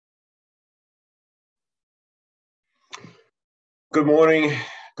Good morning,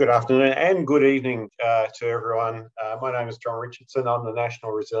 good afternoon, and good evening to everyone. My name is John Richardson. I'm the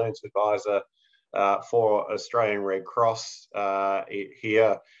National Resilience Advisor for Australian Red Cross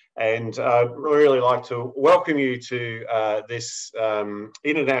here. And I'd really like to welcome you to this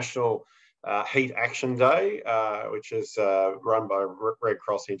International Heat Action Day, which is run by Red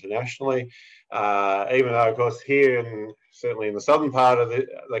Cross internationally. Even though, of course, here, certainly in the southern part of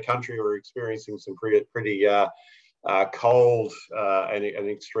the country, we're experiencing some pretty cold and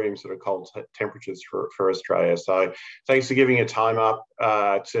extreme sort of cold temperatures for Australia. So thanks for giving your time up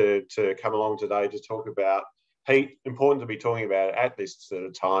to come along today to talk about heat. Important to be talking about it at this sort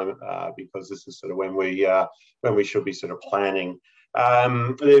of time because this is sort of when we should be sort of planning.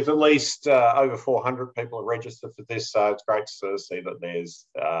 There's at least over 400 people are registered for this, so it's great to sort of see that there's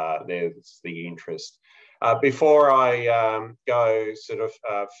the interest. Before I go sort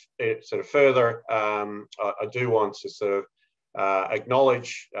of further, I do want to sort of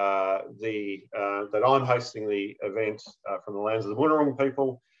acknowledge that I'm hosting the event from the lands of the Boonwurrung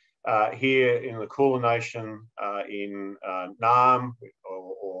people here in the Kulin Nation in Naarm,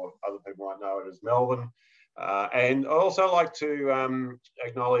 or other people might know it as Melbourne. And I also like to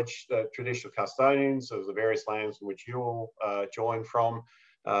acknowledge the traditional custodians of the various lands in which you all join from.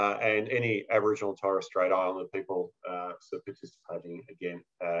 And any Aboriginal and Torres Strait Islander people participating again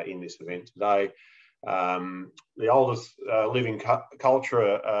in this event today. The oldest living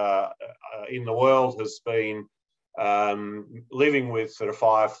culture in the world has been living with sort of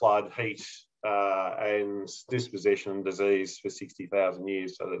fire, flood, heat, and dispossession and disease for 60,000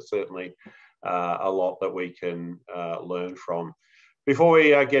 years. So there's certainly a lot that we can learn from. Before we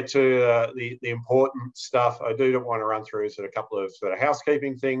get to the important stuff, I do want to run through sort of a couple of sort of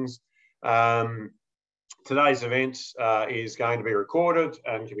housekeeping things. Today's event is going to be recorded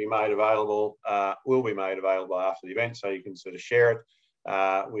and can be made available, will be made available after the event, so you can sort of share it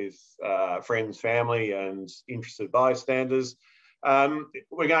with friends, family, and interested bystanders.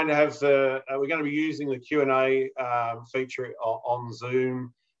 We're going to be using the Q&A feature on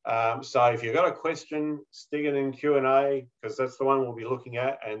Zoom. So if you've got a question, stick it in Q&A, because that's the one we'll be looking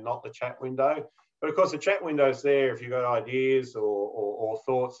at and not the chat window. But of course, the chat window is there if you've got ideas or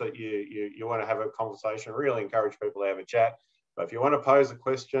thoughts that you want to have a conversation. I really encourage people to have a chat. But if you want to pose a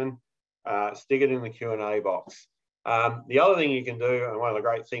question, stick it in the Q&A box. The other thing you can do, and one of the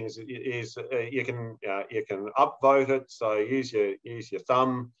great things is you can upvote it. So use your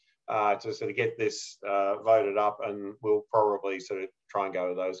thumb to sort of get this voted up, and we'll probably sort of try and go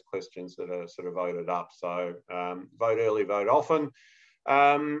with those questions that are sort of voted up. So vote early, vote often.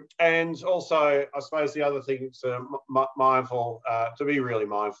 And also, I suppose the other thing to be really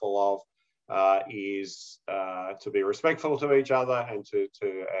mindful of is to be respectful to each other and to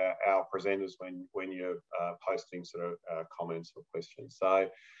our presenters when you're posting sort of comments or questions. So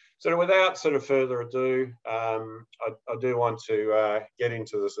sort of without sort of further ado, I do want to get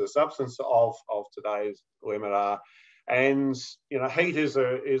into the sort of substance of today's webinar. And heat is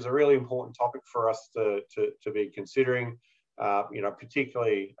a really important topic for us to be considering.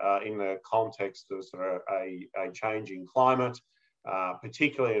 Particularly in the context of sort of a changing climate,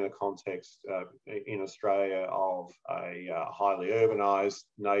 particularly in the context in Australia of a highly urbanised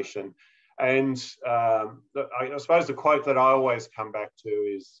nation. And I suppose the quote that I always come back to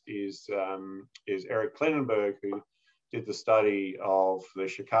is Eric Klinenberg, who did the study of the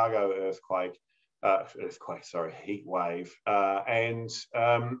Chicago heat wave, and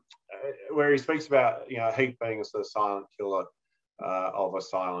where he speaks about heat being a sort of silent killer of a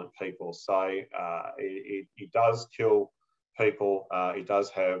silent people. So it does kill people. It does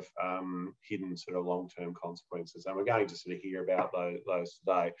have hidden sort of long-term consequences, and we're going to sort of hear about those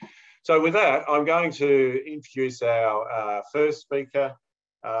today. So with that, I'm going to introduce our first speaker,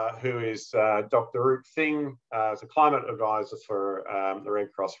 who is Dr. Roop Singh, is a climate advisor for the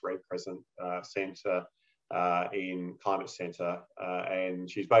Red Cross Red Crescent Centre in Climate Centre, and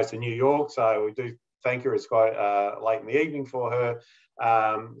she's based in New York. So we do thank her. It's quite late in the evening for her.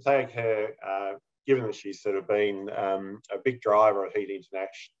 Thank her, given that she's sort of been a big driver of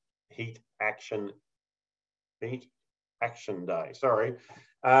Heat Action Day. Sorry.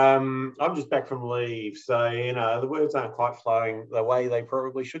 I'm just back from leave, so the words aren't quite flowing the way they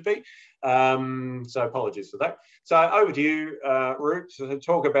probably should be. So apologies for that. So over to you, Roop, to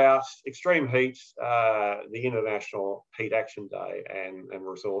talk about extreme heat, the International Heat Action Day, and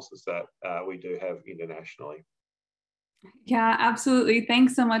resources that we do have internationally. Yeah, absolutely.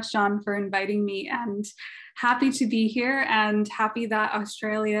 Thanks so much, John, for inviting me, and happy to be here, and happy that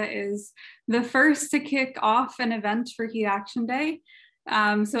Australia is the first to kick off an event for Heat Action Day.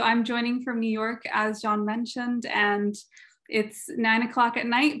 So I'm joining from New York, as John mentioned, and It's 9 o'clock at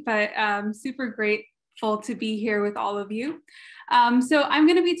night, but super grateful to be here with all of you. So I'm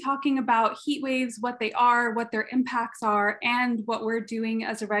going to be talking about heat waves, what they are, what their impacts are, and what we're doing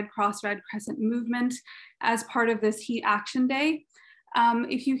as a Red Cross Red Crescent movement as part of this Heat Action Day.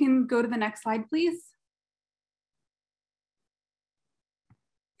 If you can go to the next slide, please.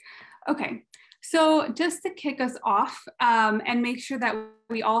 Okay, so just to kick us off and make sure that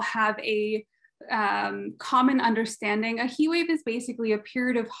we all have a common understanding, a heat wave is basically a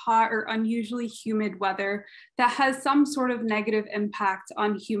period of hot or unusually humid weather that has some sort of negative impact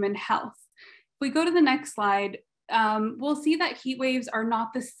on human health. If we go to the next slide, we'll see that heat waves are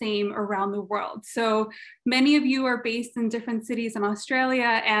not the same around the world. So many of you are based in different cities in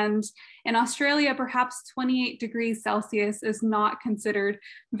Australia, and in Australia, perhaps 28 degrees Celsius is not considered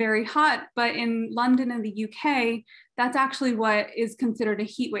very hot, but in London and the UK, that's actually what is considered a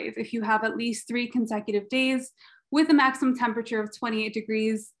heat wave. If you have at least 3 consecutive days with a maximum temperature of 28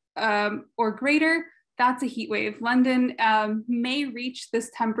 degrees or greater, that's a heat wave. London may reach this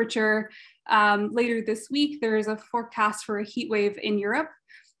temperature later this week. There is a forecast for a heat wave in Europe.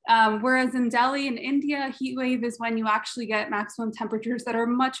 Whereas in Delhi in India, a heat wave is when you actually get maximum temperatures that are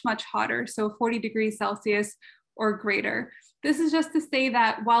much, much hotter, so 40 degrees Celsius or greater. This is just to say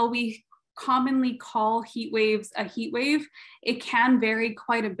that while we commonly call heat waves a heat wave, it can vary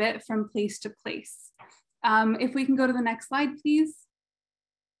quite a bit from place to place. If we can go to the next slide, please.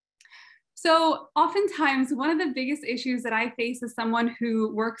 So oftentimes, one of the biggest issues that I face as someone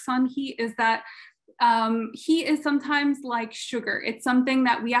who works on heat is that heat is sometimes like sugar. It's something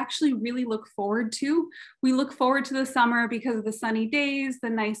that we actually really look forward to. We look forward to the summer because of the sunny days,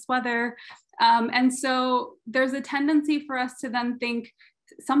 the nice weather. And so there's a tendency for us to then think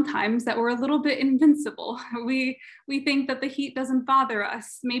sometimes that we're a little bit invincible. We think that the heat doesn't bother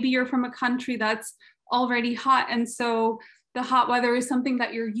us. Maybe you're from a country that's already hot, and so the hot weather is something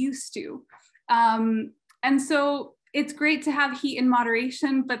that you're used to. And so it's great to have heat in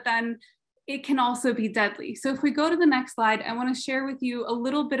moderation, but then it can also be deadly. So if we go to the next slide, I want to share with you a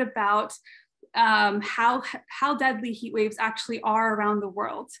little bit about how deadly heat waves actually are around the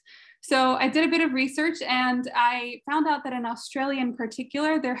world. So I did a bit of research and I found out that in Australia in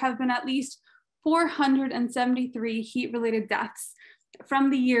particular, there have been at least 473 heat-related deaths from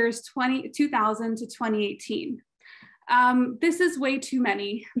the years 2000 to 2018. This is way too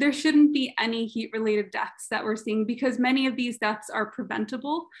many. There shouldn't be any heat-related deaths that we're seeing because many of these deaths are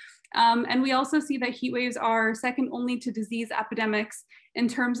preventable. And we also see that heat waves are second only to disease epidemics in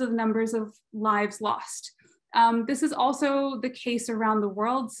terms of numbers of lives lost. This is also the case around the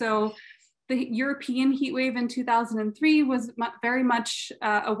world. So the European heat wave in 2003 was very much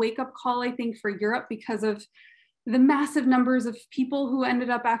a wake-up call, I think, for Europe because of the massive numbers of people who ended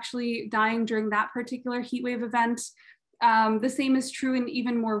up actually dying during that particular heat wave event. The same is true in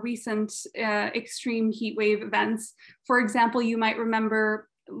even more recent extreme heat wave events. For example, you might remember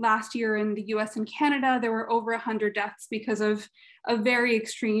last year in the US and Canada, there were over 100 deaths because of a very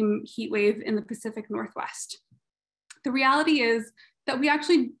extreme heat wave in the Pacific Northwest. The reality is that we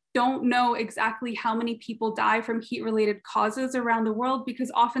actually don't know exactly how many people die from heat-related causes around the world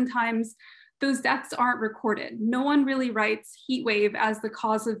because oftentimes those deaths aren't recorded. No one really writes heat wave as the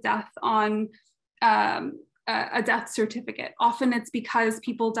cause of death on a death certificate. Often it's because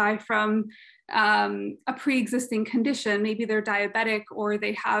people die from a pre-existing condition. Maybe they're diabetic or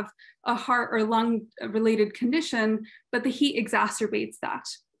they have a heart or lung related condition, but the heat exacerbates that.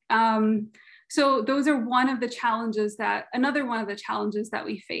 So those are another one of the challenges that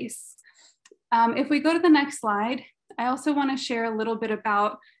we face. If we go to the next slide, I also want to share a little bit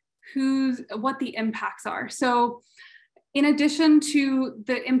about what the impacts are. So in addition to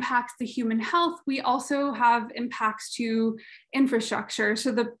the impacts to human health, we also have impacts to infrastructure.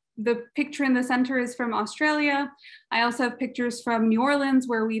 So the picture in the center is from Australia. I also have pictures from New Orleans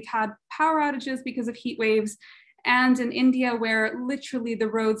where we've had power outages because of heat waves, and in India where literally the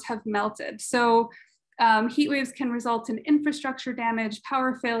roads have melted. So heat waves can result in infrastructure damage,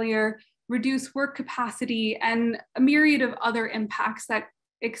 power failure, reduce work capacity, and a myriad of other impacts that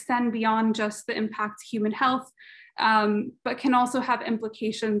extend beyond just the impact to human health, but can also have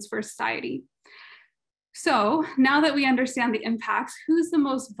implications for society. So now that we understand the impacts, who's the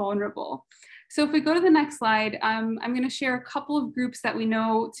most vulnerable? So if we go to the next slide, I'm going to share a couple of groups that we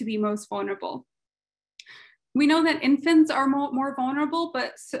know to be most vulnerable. We know that infants are more vulnerable,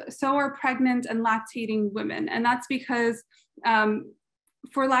 but so are pregnant and lactating women. And that's because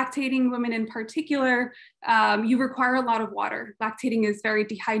for lactating women in particular, you require a lot of water. Lactating is very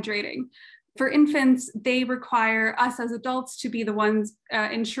dehydrating. For infants, they require us as adults to be the ones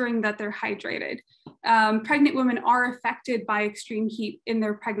ensuring that they're hydrated. Pregnant women are affected by extreme heat in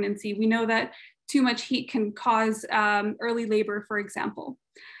their pregnancy. We know that too much heat can cause early labor, for example.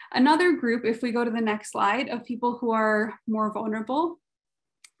 Another group, if we go to the next slide, of people who are more vulnerable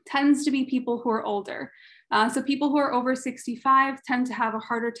tends to be people who are older. So people who are over 65 tend to have a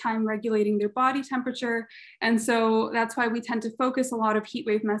harder time regulating their body temperature. And so that's why we tend to focus a lot of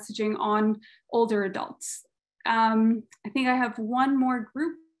heatwave messaging on older adults. I think I have one more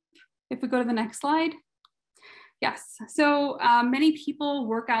group. If we go to the next slide. Yes, so many people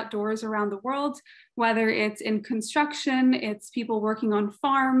work outdoors around the world, whether it's in construction, it's people working on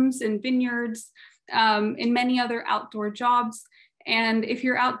farms and vineyards, in many other outdoor jobs. And if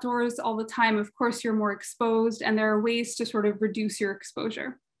you're outdoors all the time, of course, you're more exposed, and there are ways to sort of reduce your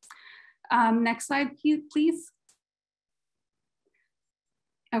exposure. Next slide, please.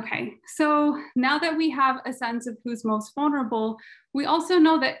 Okay, so now that we have a sense of who's most vulnerable, we also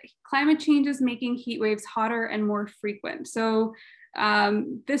know that climate change is making heat waves hotter and more frequent. So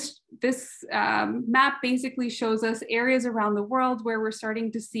this map basically shows us areas around the world where we're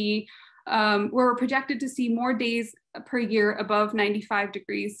starting to see, where we're projected to see more days per year above 95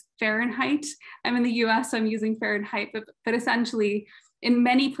 degrees Fahrenheit. I'm in the US, so I'm using Fahrenheit, but essentially in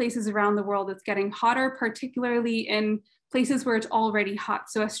many places around the world, it's getting hotter, particularly in places where it's already hot.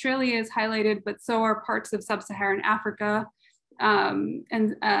 So Australia is highlighted, but so are parts of sub-Saharan Africa and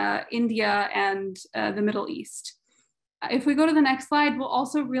India and the Middle East. If we go to the next slide, we'll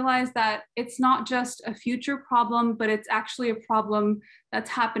also realize that it's not just a future problem, but it's actually a problem that's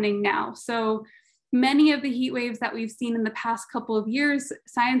happening now. So many of the heat waves that we've seen in the past couple of years,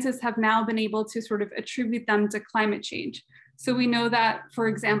 scientists have now been able to sort of attribute them to climate change. So we know that, for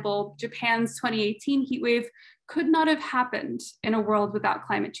example, Japan's 2018 heat wave could not have happened in a world without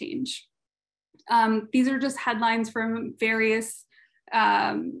climate change. These are just headlines from various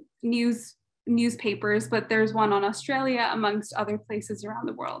newspapers, but there's one on Australia amongst other places around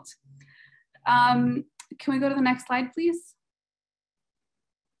the world. Can we go to the next slide, please?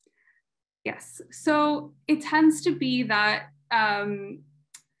 Yes, so it tends to be that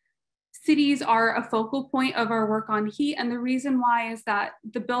cities are a focal point of our work on heat. And the reason why is that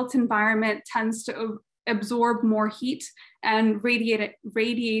the built environment tends to absorb more heat and radiate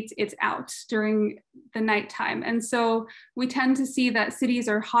it out during the nighttime. And so we tend to see that cities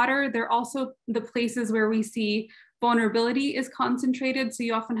are hotter. They're also the places where we see vulnerability is concentrated. So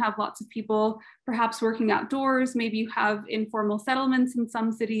you often have lots of people perhaps working outdoors. Maybe you have informal settlements in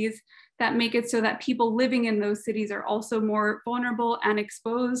some cities that make it so that people living in those cities are also more vulnerable and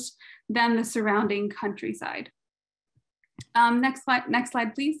exposed than the surrounding countryside. Next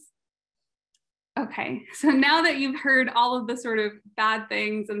slide, please. Okay, so now that you've heard all of the sort of bad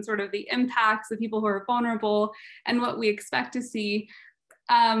things and sort of the impacts of people who are vulnerable and what we expect to see,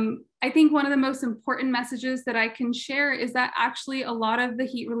 I think one of the most important messages that I can share is that actually a lot of the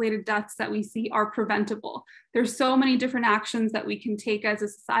heat-related deaths that we see are preventable. There's so many different actions that we can take as a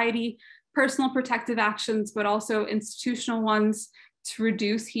society, personal protective actions, but also institutional ones to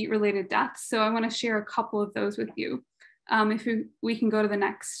reduce heat-related deaths. So I want to share a couple of those with you. If we can go to the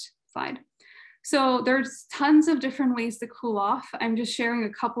next slide. So there's tons of different ways to cool off. I'm just sharing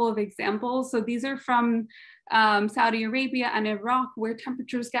a couple of examples. So these are from Saudi Arabia and Iraq, where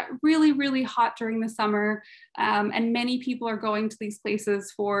temperatures get really, really hot during the summer. And many people are going to these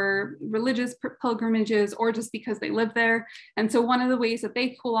places for religious pilgrimages or just because they live there. And so one of the ways that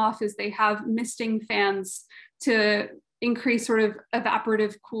they cool off is they have misting fans to increase sort of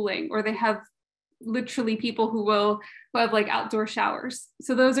evaporative cooling, or they have literally people who have like outdoor showers.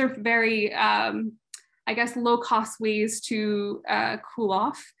 So those are very, I guess, low cost ways to cool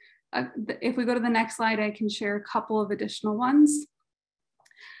off. If we go to the next slide, I can share a couple of additional ones.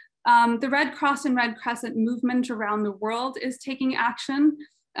 The Red Cross and Red Crescent movement around the world is taking action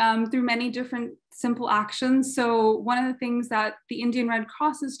through many different simple actions. So one of the things that the Indian Red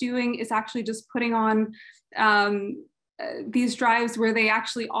Cross is doing is actually just putting on these drives where they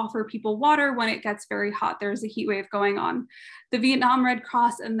actually offer people water when it gets very hot. There's a heat wave going on. The Vietnam Red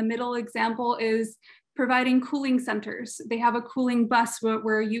Cross, and the middle example, is providing cooling centers. They have a cooling bus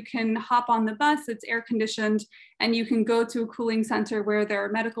where you can hop on the bus, it's air conditioned, and you can go to a cooling center where there are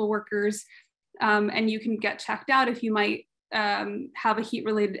medical workers and you can get checked out if you might have a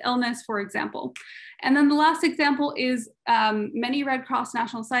heat-related illness, for example. And then the last example is many Red Cross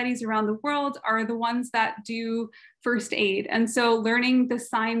national societies around the world are the ones that do first aid. And so learning the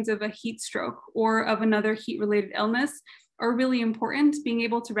signs of a heat stroke or of another heat-related illness are really important, being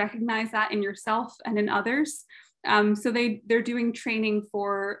able to recognize that in yourself and in others. So they're doing training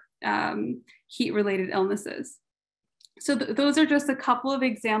for heat-related illnesses. So those are just a couple of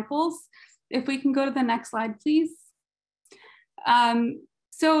examples. If we can go to the next slide, please.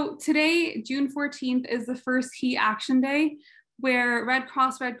 So today, June 14th, is the first Heat Action Day, where Red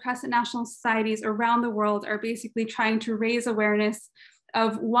Cross, Red Crescent national societies around the world are basically trying to raise awareness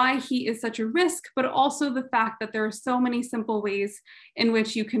of why heat is such a risk, but also the fact that there are so many simple ways in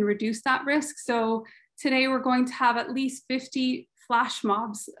which you can reduce that risk. So today we're going to have at least 50 flash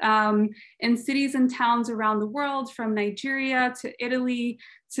mobs in cities and towns around the world, from Nigeria to Italy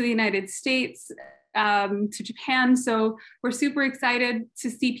to the United States to Japan. So we're super excited to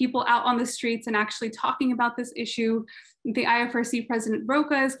see people out on the streets and actually talking about this issue. The IFRC President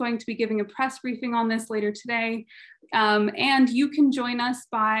Roca is going to be giving a press briefing on this later today. And you can join us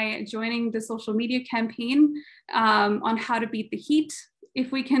by joining the social media campaign on how to beat the heat.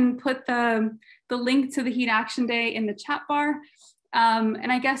 If we can put the link to the Heat Action Day in the chat bar.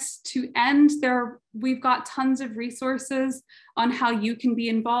 And I guess to end there, we've got tons of resources on how you can be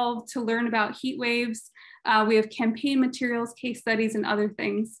involved to learn about heat waves. We have campaign materials, case studies, and other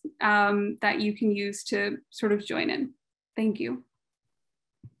things that you can use to sort of join in. Thank you.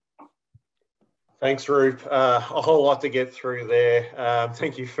 Thanks, Roop. A whole lot to get through there.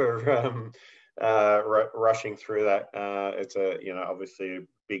 Thank you for rushing through that. It's obviously a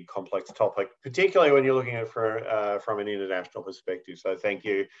big complex topic, particularly when you're looking at it from an international perspective. So thank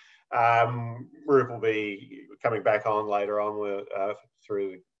you. Roop will be coming back on later on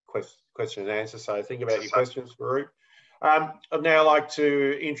through the question and answer. So think about your questions for Roop. I'd now like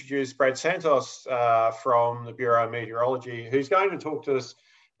to introduce Brad Santos from the Bureau of Meteorology, who's going to talk to us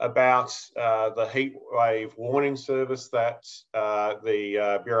about the heat wave warning service that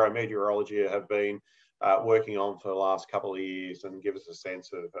the Bureau of Meteorology have been working on for the last couple of years, and give us a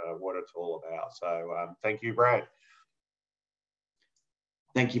sense of what it's all about. So thank you, Brad.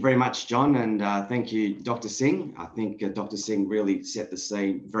 Thank you very much, John, and thank you, Dr. Singh. I think Dr. Singh really set the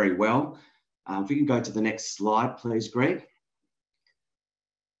scene very well. If we can go to the next slide, please, Greg.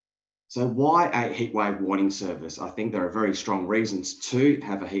 So why a heatwave warning service? I think there are very strong reasons to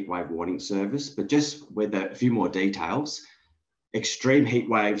have a heatwave warning service, but just with a few more details, extreme heat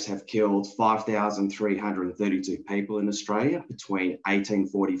waves have killed 5,332 people in Australia between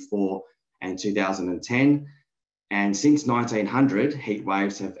 1844 and 2010. And since 1900, heat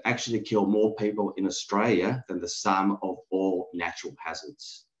waves have actually killed more people in Australia than the sum of all natural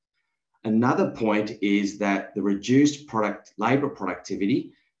hazards. Another point is that the reduced labour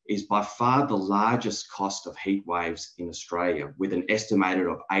productivity is by far the largest cost of heat waves in Australia, with an estimated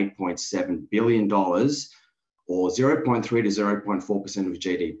of $8.7 billion or 0.3 to 0.4% of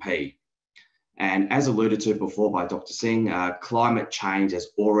GDP. And as alluded to before by Dr. Singh, climate change has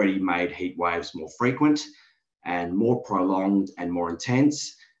already made heat waves more frequent and more prolonged and more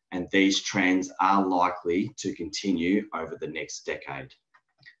intense, and these trends are likely to continue over the next decade.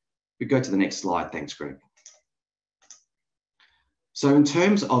 We go to the next slide. Thanks, Greg. So in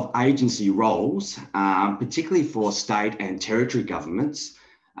terms of agency roles, particularly for state and territory governments,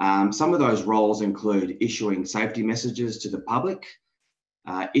 some of those roles include issuing safety messages to the public,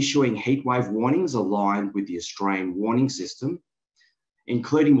 issuing heatwave warnings aligned with the Australian warning system,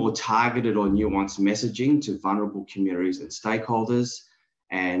 including more targeted or nuanced messaging to vulnerable communities and stakeholders,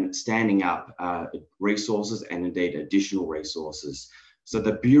 and standing up resources and indeed additional resources. So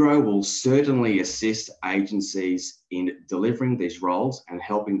the Bureau will certainly assist agencies in delivering these roles and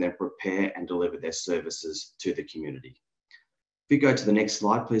helping them prepare and deliver their services to the community. If we go to the next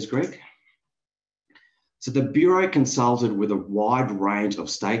slide, please, Greg. So the Bureau consulted with a wide range of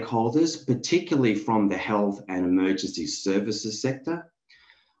stakeholders, particularly from the health and emergency services sector.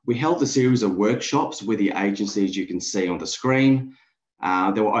 We held a series of workshops with the agencies you can see on the screen.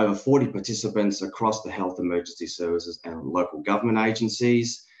 There were over 40 participants across the health emergency services and local government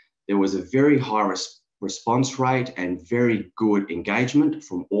agencies. There was a very high response rate and very good engagement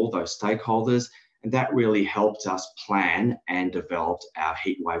from all those stakeholders, and that really helped us plan and develop our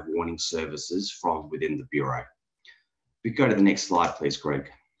heatwave warning services from within the Bureau. If we go to the next slide, please,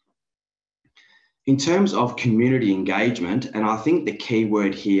 Greg. In terms of community engagement, and I think the key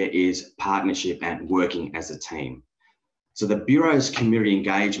word here is partnership and working as a team. So the Bureau's community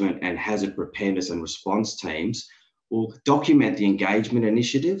engagement and hazard preparedness and response teams will document the engagement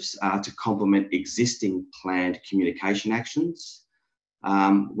initiatives to complement existing planned communication actions.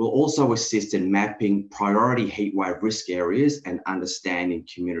 We'll also assist in mapping priority heatwave risk areas and understanding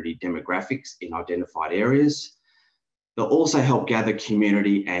community demographics in identified areas. They'll also help gather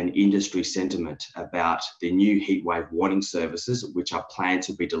community and industry sentiment about the new heatwave warning services, which are planned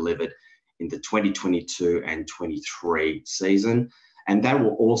to be delivered in the 2022 and 23 season. And that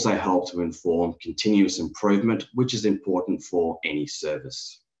will also help to inform continuous improvement, which is important for any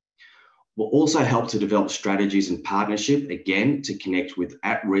service. Will also help to develop strategies and partnership, again, to connect with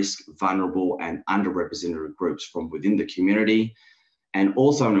at-risk, vulnerable and underrepresented groups from within the community. And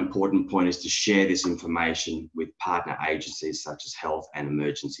also an important point is to share this information with partner agencies such as health and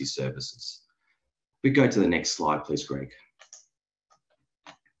emergency services. We go to the next slide, please, Greg.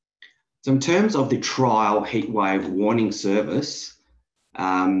 So in terms of the trial heatwave warning service,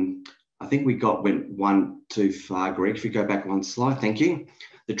 I think we went one too far, Greg. If you go back one slide, thank you.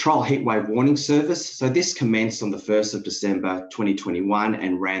 The trial heatwave warning service. So this commenced on the 1st of December 2021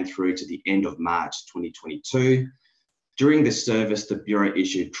 and ran through to the end of March 2022. During this service, the Bureau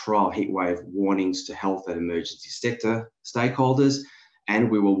issued trial heatwave warnings to health and emergency sector stakeholders, and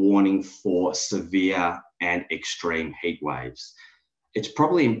we were warning for severe and extreme heat waves. It's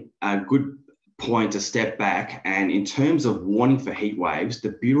probably a good point to step back, and in terms of warning for heat waves,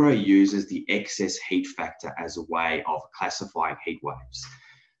 the Bureau uses the excess heat factor as a way of classifying heat waves.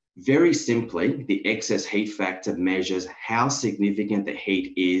 Very simply, the excess heat factor measures how significant the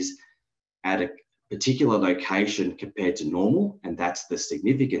heat is at a particular location compared to normal, and that's the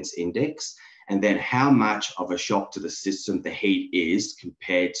significance index, and then how much of a shock to the system the heat is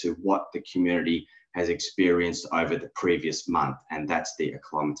compared to what the community has experienced over the previous month, and that's the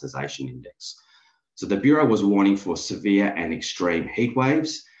acclimatization index. So the Bureau was warning for severe and extreme heat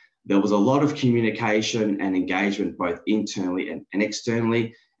waves. There was a lot of communication and engagement both internally and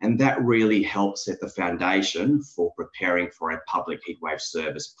externally, and that really helped set the foundation for preparing for a public heatwave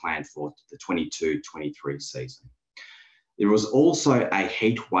service planned for the 22-23 season. There was also a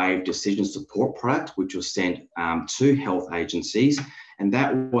heatwave decision support product, which was sent to health agencies, and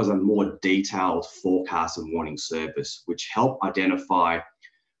that was a more detailed forecast and warning service, which helped identify,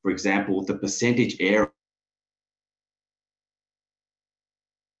 for example, the percentage area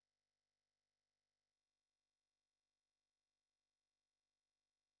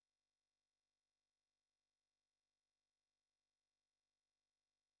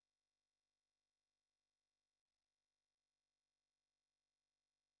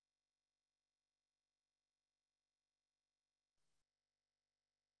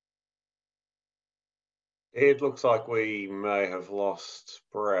It looks like we may have lost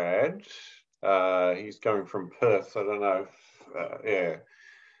Brad. He's coming from Perth. I don't know if,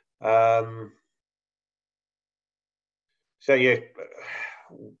 so yeah,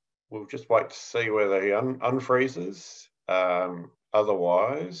 we'll just wait to see whether he unfreezes.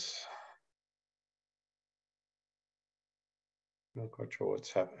 Otherwise, I'm not quite sure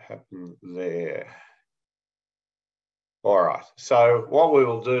what's happened there. All right, so what we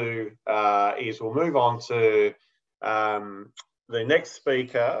will do is we'll move on to the next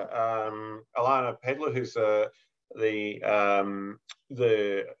speaker, Alana Pedler, who's the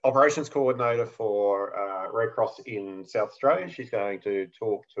operations coordinator for Red Cross in South Australia. She's going to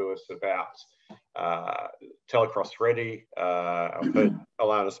talk to us about Telecross Ready. I've heard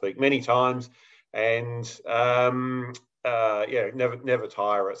Alana speak many times, and yeah, never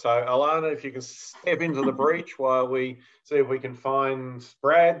tire it. So Alana, if you can step into the breach while we see if we can find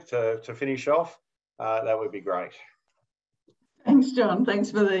Brad to finish off, that would be great. Thanks, John. Thanks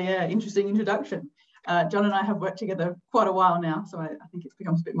for the interesting introduction. John and I have worked together quite a while now, so I think it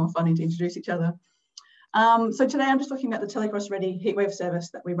becomes a bit more funny to introduce each other. So today I'm just talking about the Telecross Ready heatwave service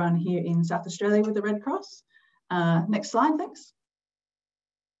that we run here in South Australia with the Red Cross. Next slide, thanks.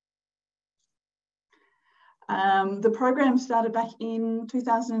 The program started back in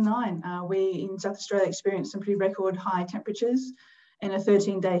 2009. We in South Australia experienced some pretty record high temperatures and a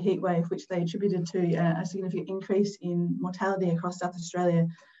 13-day heat wave, which they attributed to a significant increase in mortality across South Australia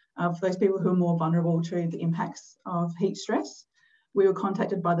for those people who are more vulnerable to the impacts of heat stress. We were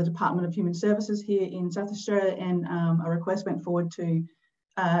contacted by the Department of Human Services here in South Australia, and a request went forward to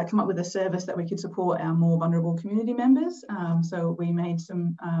come up with a service that we could support our more vulnerable community members. So we made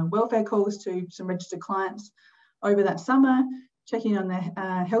some welfare calls to some registered clients over that summer, checking on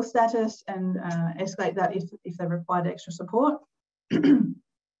their health status and escalate that if they required extra support.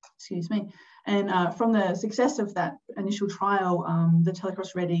 Excuse me. And from the success of that initial trial, the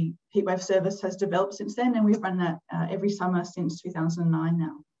Telecross Ready heatwave service has developed since then, and we've run that every summer since 2009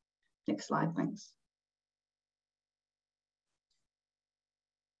 now. Next slide, thanks.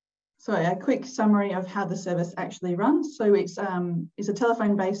 So a quick summary of how the service actually runs. So it's a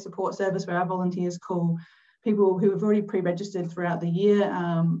telephone-based support service where our volunteers call people who have already pre-registered throughout the year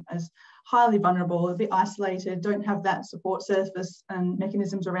as highly vulnerable, a bit isolated, don't have that support surface and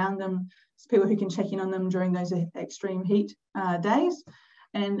mechanisms around them. It's people who can check in on them during those extreme heat days.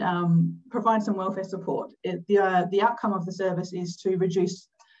 and provide some welfare support. The outcome of the service is to reduce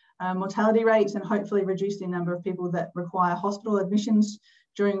mortality rates and hopefully reduce the number of people that require hospital admissions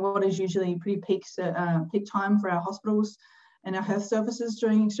during what is usually pretty peak time for our hospitals and our health services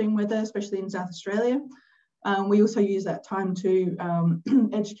during extreme weather, especially in South Australia. We also use that time to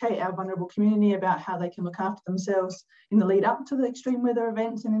educate our vulnerable community about how they can look after themselves in the lead up to the extreme weather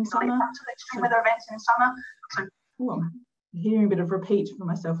events and in summer. Oh, I'm hearing a bit of repeat for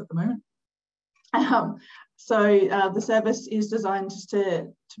myself at the moment. So the service is designed to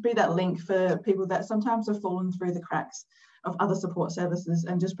be that link for people that sometimes have fallen through the cracks of other support services,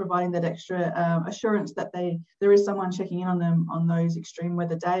 and just providing that extra assurance that there is someone checking in on them on those extreme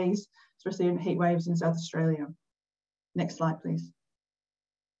weather days, especially in heat waves in South Australia. Next slide, please.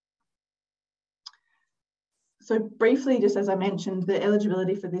 So briefly, just as I mentioned, the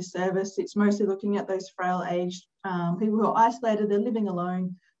eligibility for this service, it's mostly looking at those frail aged people who are isolated, they're living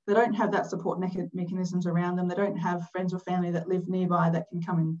alone, they don't have that support mechanisms around them, they don't have friends or family that live nearby that can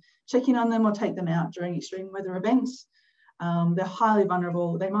come and check in on them or take them out during extreme weather events. They're highly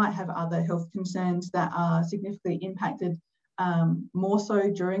vulnerable. They might have other health concerns that are significantly impacted more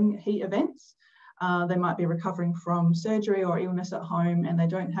so during heat events. They might be recovering from surgery or illness at home, and they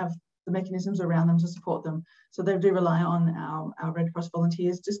don't have the mechanisms around them to support them. So they do rely on our Red Cross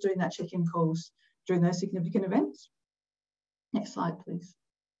volunteers just doing that check-in calls during those significant events. Next slide, please.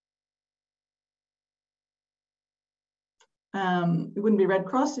 It wouldn't be Red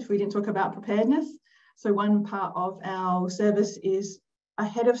Cross if we didn't talk about preparedness. So one part of our service is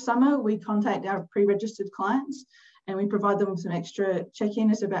ahead of summer, we contact our pre-registered clients and we provide them with some extra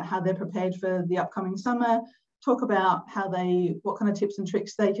check-ins about how they're prepared for the upcoming summer, talk about what kind of tips and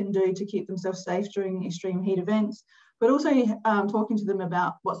tricks they can do to keep themselves safe during extreme heat events, but also talking to them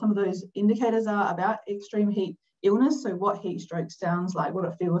about what some of those indicators are about extreme heat illness, so what heat stroke sounds like, what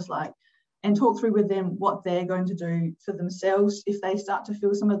it feels like, and talk through with them what they're going to do for themselves if they start to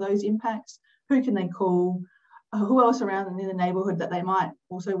feel some of those impacts. Who can they call? Who else around in the neighbourhood that they might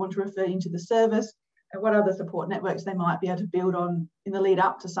also want to refer into the service, and what other support networks they might be able to build on in the lead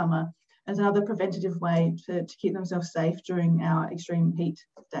up to summer as another preventative way to keep themselves safe during our extreme heat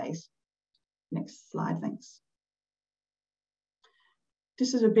days. Next slide, thanks.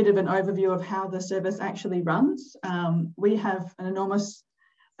 This is a bit of an overview of how the service actually runs. We have an enormous,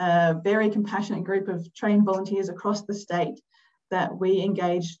 very compassionate group of trained volunteers across the state that we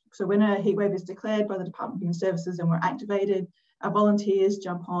engage. So when a heatwave is declared by the Department of Human Services and we're activated, our volunteers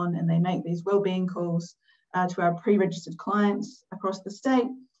jump on and they make these wellbeing calls to our pre-registered clients across the state,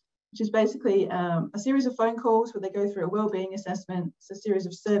 which is basically a series of phone calls where they go through a wellbeing assessment. It's a series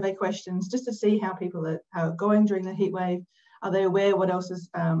of survey questions just to see how people are going during the heatwave. Are they aware what else is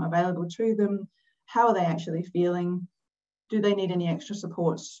available to them? How are they actually feeling? Do they need any extra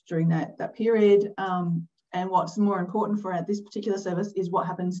supports during that period? And what's more important for this particular service is what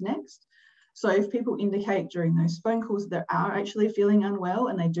happens next. So if people indicate during those phone calls that they are actually feeling unwell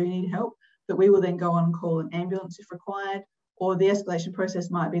and they do need help, that we will then go on and call an ambulance if required, or the escalation process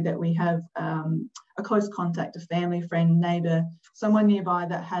might be that we have a close contact, a family, friend, neighbour, someone nearby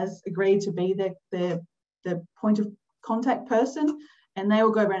that has agreed to be their point of contact person, and they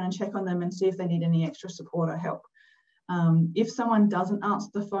will go around and check on them and see if they need any extra support or help. If someone doesn't answer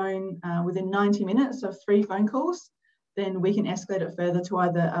the phone within 90 minutes of 3 phone calls, then we can escalate it further to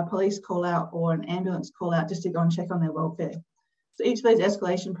either a police call out or an ambulance call out just to go and check on their welfare. So each of those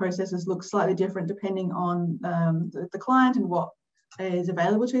escalation processes look slightly different depending on the client and what is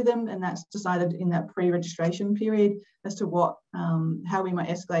available to them, and that's decided in that pre-registration period as to how we might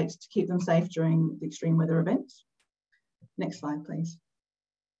escalate to keep them safe during the extreme weather events. Next slide, please.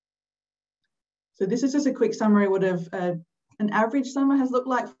 So this is just a quick summary of what an average summer has looked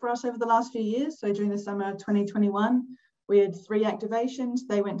like for us over the last few years. So during the summer of 2021, we had 3 activations.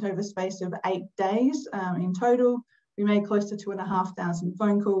 They went over the space of 8 days in total. We made close to 2,500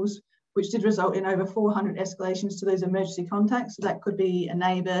 phone calls, which did result in over 400 escalations to those emergency contacts. So that could be a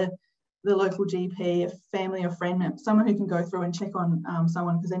neighbour, the local GP, a family or friend, someone who can go through and check on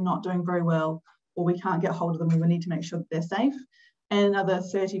someone because they're not doing very well, or we can't get hold of them. We need to make sure that they're safe. And another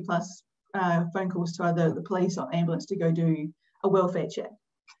 30 plus phone calls to either the police or ambulance to go do a welfare check.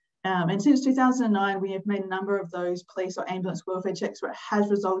 And since 2009, we have made a number of those police or ambulance welfare checks where it has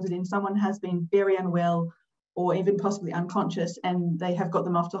resulted in someone has been very unwell or even possibly unconscious, and they have got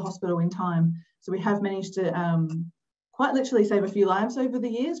them off to hospital in time. So we have managed to quite literally save a few lives over the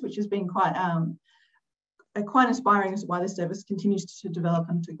years, which has been quite inspiring as to why this service continues to develop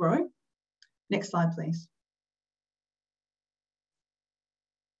and to grow. Next slide, please.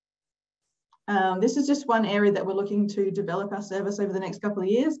 This is just one area that we're looking to develop our service over the next couple of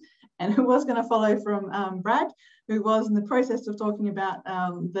years. And who was going to follow from Brad, who was in the process of talking about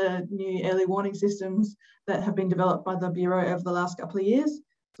the new early warning systems that have been developed by the Bureau over the last couple of years.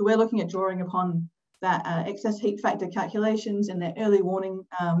 So we're looking at drawing upon that excess heat factor calculations and their early warning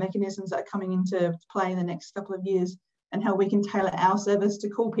mechanisms that are coming into play in the next couple of years, and how we can tailor our service to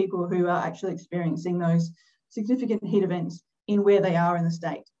call people who are actually experiencing those significant heat events in where they are in the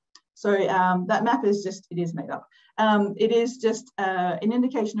state. So that map is just, it is made up. It is just an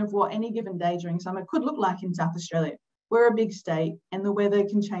indication of what any given day during summer could look like in South Australia. We're a big state and the weather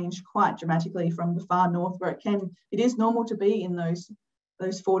can change quite dramatically from the far north, where it is normal to be in those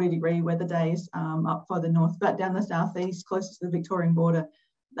 40-degree weather days up further north, but down the southeast, closest to the Victorian border,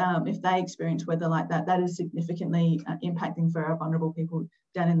 if they experience weather like that, that is significantly impacting for our vulnerable people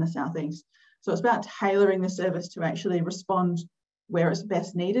down in the southeast. So it's about tailoring the service to actually respond where it's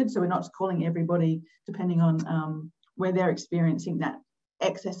best needed. So we're not just calling everybody depending on where they're experiencing that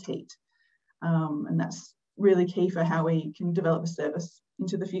excess heat. And that's really key for how we can develop a service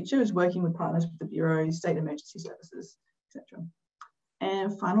into the future, is working with partners with the Bureau, state emergency services, etc.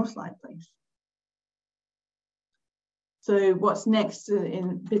 And final slide, please. So what's next,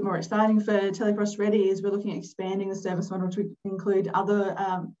 and a bit more exciting for Telecross Ready, is we're looking at expanding the service model to include other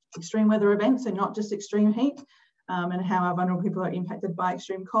extreme weather events, and not just extreme heat, and how our vulnerable people are impacted by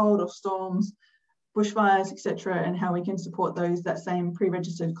extreme cold or storms, bushfires, etc., and how we can support that same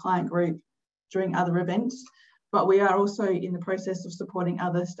pre-registered client group during other events. But we are also in the process of supporting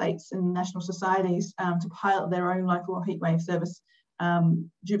other states and national societies to pilot their own local heatwave service,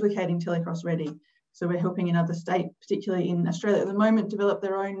 duplicating Telecross Ready. So we're helping another state, particularly in Australia at the moment, develop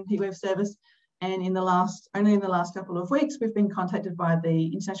their own heatwave service. And only in the last couple of weeks, we've been contacted by the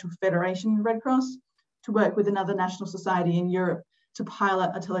International Federation Red Cross to work with another national society in Europe to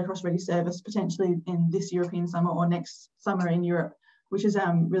pilot a Telecross Ready service, potentially in this European summer or next summer in Europe, which is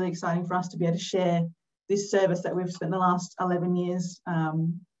really exciting for us to be able to share this service that we've spent the last 11 years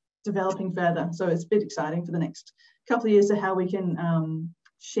developing further. So it's a bit exciting for the next couple of years of how we can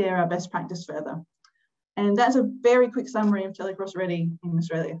share our best practice further. And that's a very quick summary of Telecross Ready in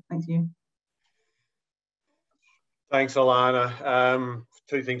Australia. Thank you. Thanks, Alana.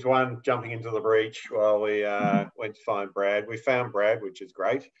 Two things. One, jumping into the breach while we went to find Brad. We found Brad, which is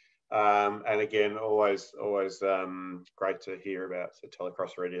great. And again, always great to hear about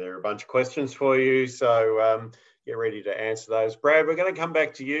Telecross Ready. There are a bunch of questions for you, so get ready to answer those. Brad, we're going to come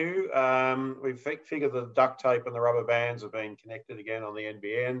back to you. We've figured the duct tape and the rubber bands have been connected again on the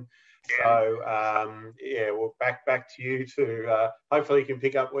NBN. So yeah, we'll back to you to hopefully you can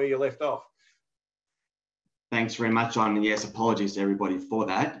pick up where you left off. Thanks very much, John. And yes, apologies to everybody for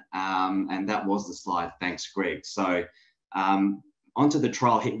that. And that was the slide. Thanks, Greg. So onto the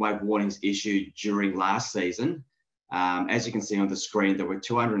trial heatwave warnings issued during last season. As you can see on the screen, there were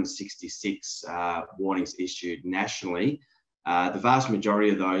 266 warnings issued nationally. The vast majority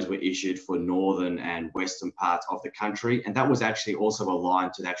of those were issued for northern and western parts of the country. And that was actually also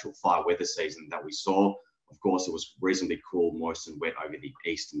aligned to the actual fire weather season that we saw. Of course, it was reasonably cool, moist and wet over the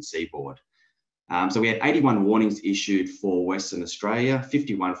eastern seaboard. So we had 81 warnings issued for Western Australia,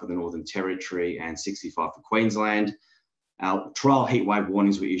 51 for the Northern Territory and 65 for Queensland. Our trial heatwave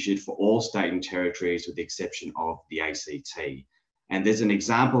warnings were issued for all state and territories with the exception of the ACT. And there's an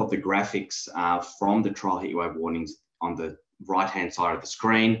example of the graphics from the trial heatwave warnings on the right-hand side of the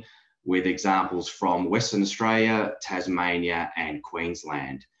screen, with examples from Western Australia, Tasmania and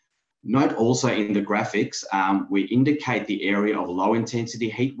Queensland. Note also in the graphics, we indicate the area of low intensity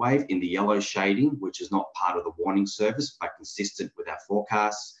heat wave in the yellow shading, which is not part of the warning service, but consistent with our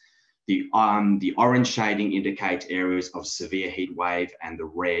forecasts. The orange shading indicates areas of severe heat wave and the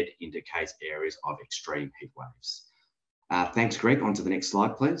red indicates areas of extreme heat waves. Thanks, Greg. On to the next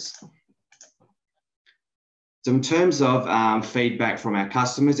slide, please. So in terms of feedback from our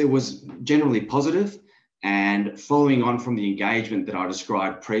customers, it was generally positive. And following on from the engagement that I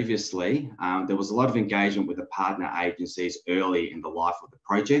described previously, there was a lot of engagement with the partner agencies early in the life of the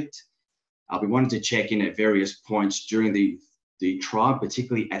project. We wanted to check in at various points during the trial,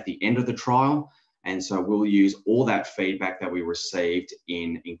 particularly at the end of the trial. And so we'll use all that feedback that we received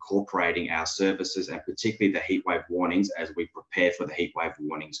in incorporating our services and particularly the heatwave warnings as we prepare for the heatwave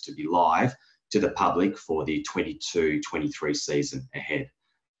warnings to be live to the public for the 22-23 season ahead.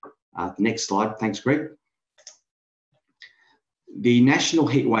 Next slide. Thanks, Greg. The National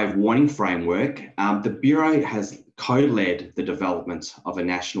Heatwave Warning Framework, the Bureau has co-led the development of a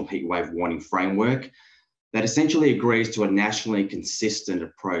National Heatwave Warning Framework that essentially agrees to a nationally consistent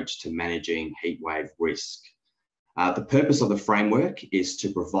approach to managing heatwave risk. The purpose of the framework is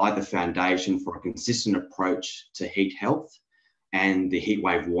to provide the foundation for a consistent approach to heat health and the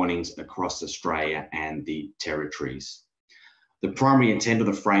heatwave warnings across Australia and the territories. The primary intent of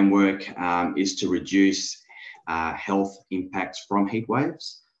the framework is to reduce health impacts from heat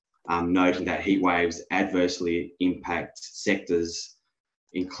waves, noting that heat waves adversely impact sectors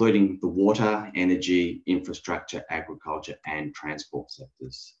including the water, energy, infrastructure, agriculture, and transport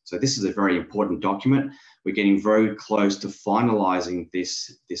sectors. So this is a very important document. We're getting very close to finalising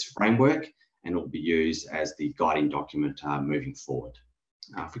this framework, and it will be used as the guiding document moving forward.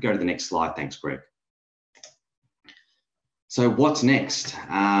 If we go to the next slide, thanks, Greg. So what's next?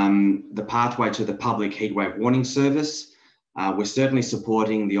 The pathway to the public heatwave warning service. We're certainly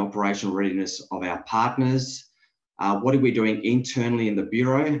supporting the operational readiness of our partners. What are we doing internally in the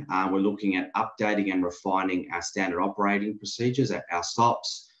Bureau? We're looking at updating and refining our standard operating procedures at our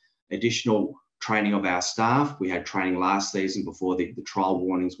stops, additional training of our staff. We had training last season before the trial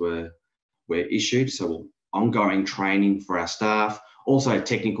warnings were issued, so ongoing training for our staff, also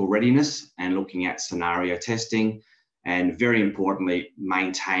technical readiness and looking at scenario testing, and very importantly,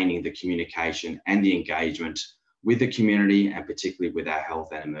 maintaining the communication and the engagement with the community and particularly with our health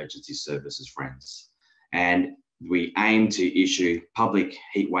and emergency services friends. And we aim to issue public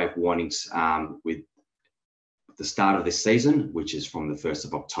heatwave warnings with the start of this season, which is from the 1st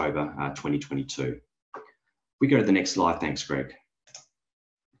of October 2022. We go to the next slide. Thanks, Greg.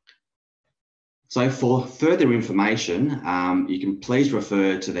 So for further information, you can please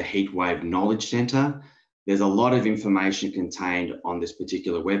refer to the Heatwave Knowledge Centre. There's a lot of information contained on this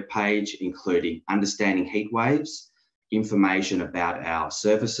particular webpage, including understanding heat waves, information about our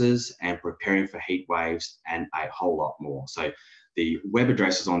services and preparing for heat waves, and a whole lot more. So the web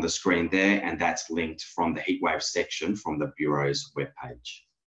address is on the screen there, and that's linked from the heatwave section from the Bureau's webpage.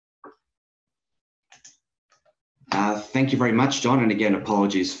 Thank you very much, John. And again,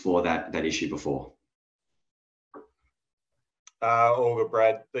 apologies for that issue before. All good,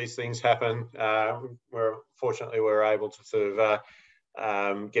 Brad. These things happen. Fortunately, we're able to sort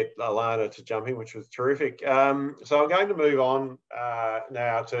of get Alana to jump in, which was terrific. So I'm going to move on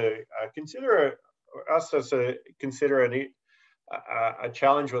now to consider a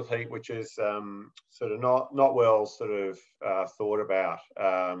challenge with heat, which is sort of not well sort of thought about.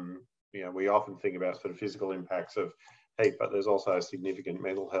 You know, we often think about sort of physical impacts of heat, but there's also significant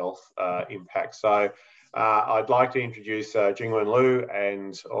mental health impacts. So I'd like to introduce Jingwen Liu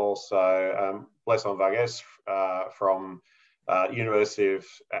and also Blesson Varghese from University of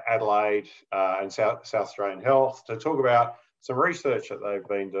Adelaide and South Australian Health to talk about some research that they've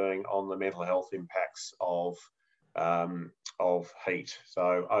been doing on the mental health impacts of heat.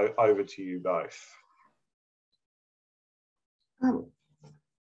 So over to you both.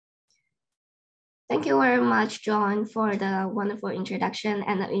 Thank you very much, John, for the wonderful introduction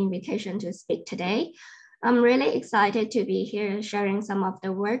and the invitation to speak today. I'm really excited to be here sharing some of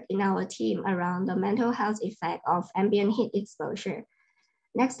the work in our team around the mental health effect of ambient heat exposure.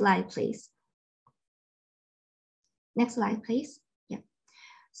 Next slide, please. Next slide, please. Yeah.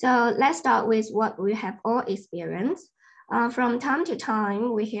 So let's start with what we have all experienced. From time to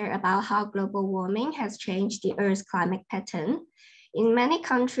time, we hear about how global warming has changed the Earth's climate pattern. In many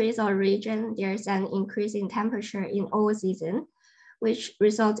countries or regions, there's an increase in temperature in all seasons, which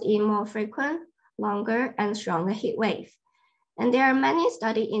results in more frequent, longer, and stronger heat waves. And there are many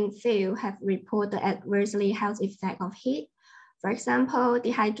studies in field have reported the adversely health effect of heat. For example,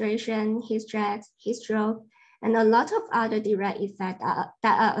 dehydration, heat stress, heat stroke, and a lot of other direct effects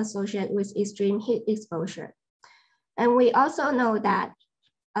that are associated with extreme heat exposure. And we also know that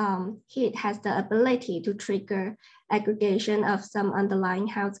heat has the ability to trigger aggregation of some underlying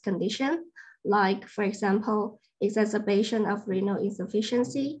health condition, like, for example, exacerbation of renal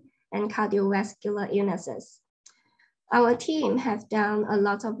insufficiency and cardiovascular illnesses. Our team has done a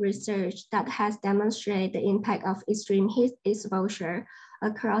lot of research that has demonstrated the impact of extreme heat exposure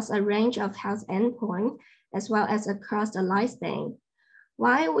across a range of health endpoints, as well as across the lifespan.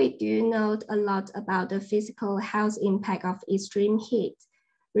 While we do know a lot about the physical health impact of extreme heat,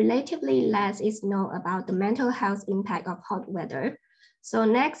 relatively less is known about the mental health impact of hot weather. So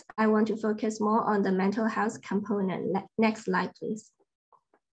next, I want to focus more on the mental health component. Next slide, please.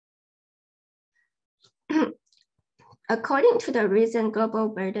 According to the recent Global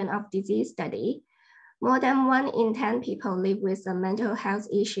Burden of Disease study, more than 1 in 10 people live with a mental health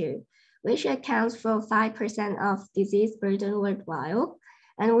issue, which accounts for 5% of disease burden worldwide.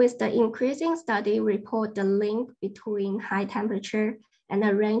 And with the increasing study report the link between high temperature and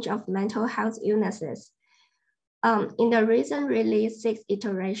a range of mental health illnesses. In the recent release 6th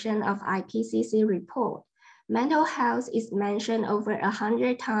iteration of IPCC report, Mental health is mentioned over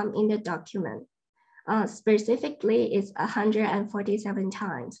 100 times in the document. Specifically, it's 147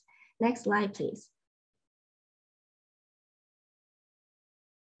 times. Next slide, please.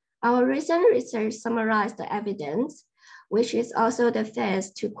 Our recent research summarized the evidence, which is also the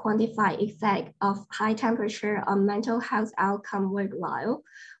first to quantify effect of high temperature on mental health outcome worldwide,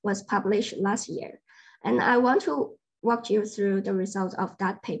 was published last year. And I want to walk you through the results of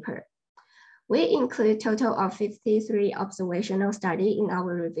that paper. We include a total of 53 observational studies in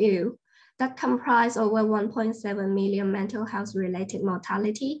our review that comprise over 1.7 million mental health related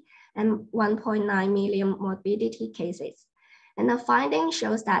mortality and 1.9 million morbidity cases. And the finding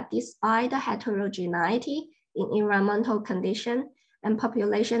shows that despite the heterogeneity in environmental condition and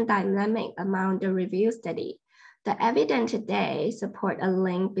population dynamic among the review study, the evidence today support a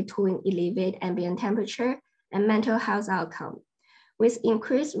link between elevated ambient temperature and mental health outcome, with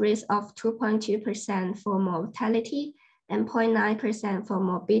increased risk of 2.2% for mortality and 0.9% for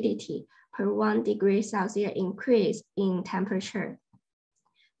morbidity per 1 degree Celsius increase in temperature.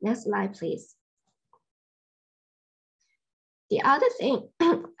 Next slide, please. The other thing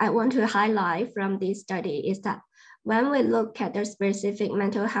I want to highlight from this study is that when we look at the specific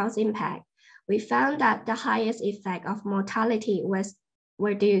mental health impact, we found that the highest effect of mortality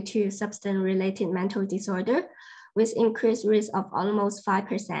were due to substance-related mental disorder, with increased risk of almost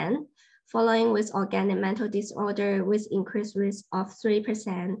 5%, following with organic mental disorder with increased risk of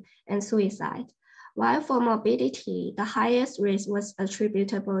 3% and suicide. While for morbidity, the highest risk was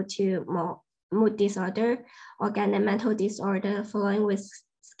attributable to mood disorder, organic mental disorder, following with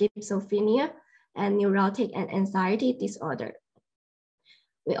schizophrenia, and neurotic and anxiety disorder.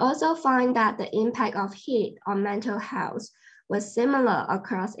 We also find that the impact of heat on mental health was similar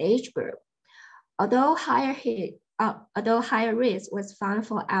across age group. Although higher risk was found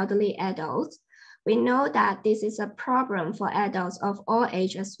for elderly adults, we know that this is a problem for adults of all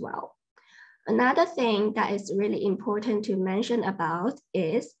ages as well. Another thing that is really important to mention about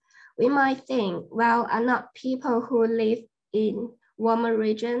is we might think, well, are not people who live in warmer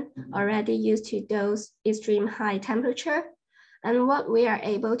region already used to those extreme high temperature? And what we are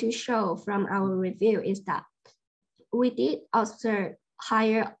able to show from our review is that we did observe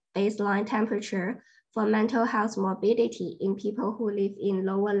higher baseline temperature for mental health morbidity in people who live in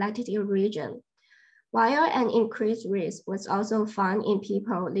lower latitude region, while an increased risk was also found in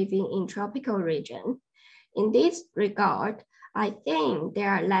people living in tropical region. In this regard, I think there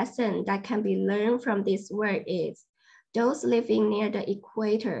are lessons that can be learned from this work is those living near the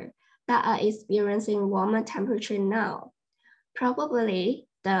equator that are experiencing warmer temperature now. Probably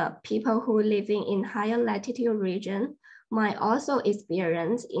the people who living in higher latitude region might also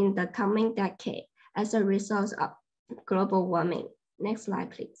experience in the coming decade as a result of global warming. Next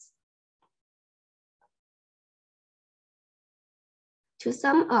slide, please. To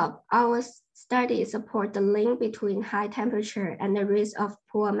sum up, our study support the link between high temperature and the risk of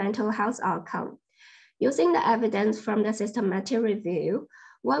poor mental health outcome. Using the evidence from the systematic review,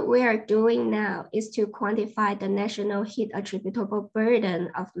 what we are doing now is to quantify the national heat attributable burden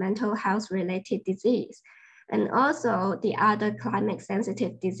of mental health related disease, and also the other climate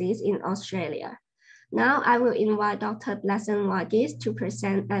sensitive disease in Australia. Now I will invite Dr. Blessing Wagis to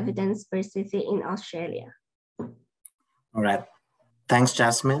present evidence specific in Australia. All right. Thanks,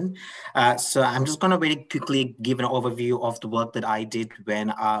 Jasmine. So I'm just going to very quickly give an overview of the work that I did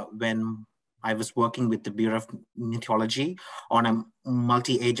when I was working with the Bureau of Meteorology on a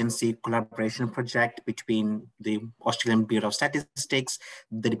multi-agency collaboration project between the Australian Bureau of Statistics,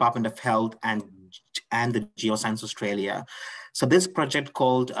 the Department of Health, and the Geoscience Australia. So this project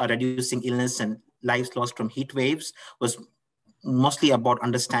called Reducing Illness and Lives Lost from Heat Waves was mostly about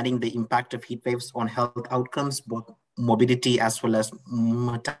understanding the impact of heat waves on health outcomes, both morbidity as well as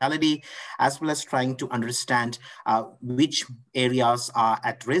mortality, as well as trying to understand which areas are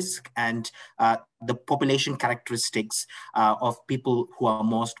at risk and the population characteristics of people who are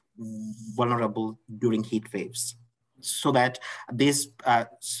most vulnerable during heat waves, so that this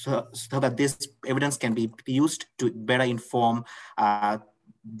evidence can be used to better inform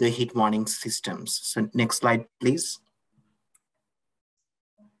the heat warning systems. So next slide, please.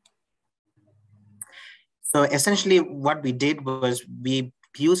 So essentially what we did was we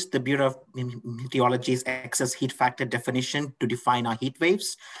used the Bureau of Meteorology's excess heat factor definition to define our heat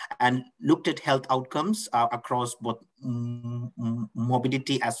waves and looked at health outcomes across both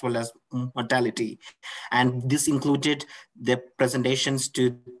morbidity as well as mortality. And this included the presentations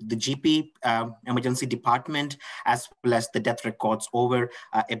to the GP emergency department, as well as the death records over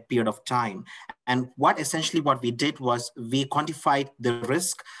a period of time. And essentially what we did was we quantified the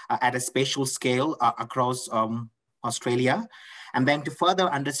risk at a spatial scale across Australia. And then to further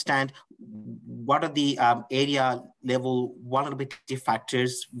understand what are the area level vulnerability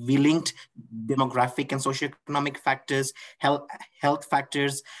factors, we linked demographic and socioeconomic factors, health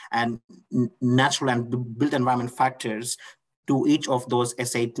factors, and natural and built environment factors to each of those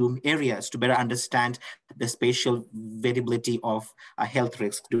SA2 areas to better understand the spatial variability of health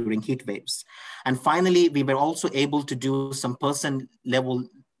risks during heat waves. And finally, we were also able to do some person level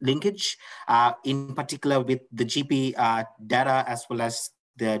linkage, in particular with the GP data as well as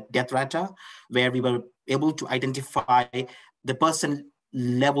the death data, where we were able to identify the person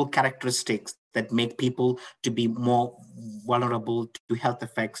level characteristics that make people to be more vulnerable to health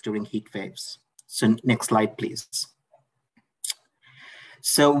effects during heat waves. So next slide, please.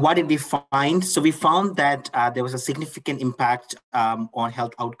 So what did we find? So we found that there was a significant impact on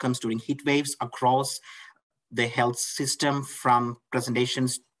health outcomes during heat waves across the health system, from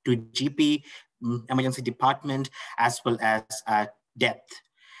presentations to GP, emergency department, as well as death.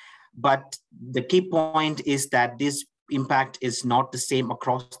 But the key point is that this impact is not the same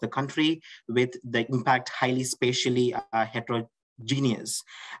across the country, with the impact highly spatially heterogeneous.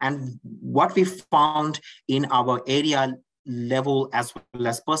 And what we found in our area level as well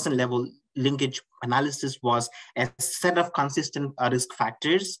as person level linkage analysis was a set of consistent risk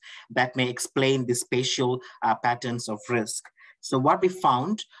factors that may explain the spatial patterns of risk. So what we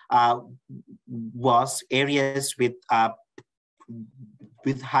found was areas with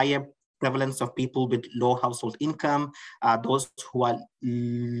higher prevalence of people with low household income, those who are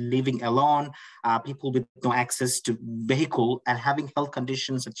living alone, people with no access to vehicle and having health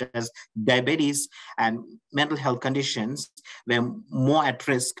conditions such as diabetes and mental health conditions were more at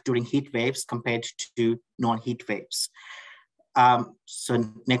risk during heat waves compared to non-heat waves.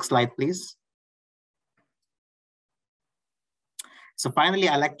 So next slide, please. So finally,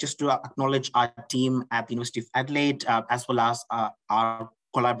 I'd like just to acknowledge our team at the University of Adelaide, as well as our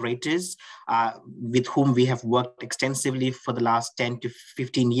collaborators with whom we have worked extensively for the last 10 to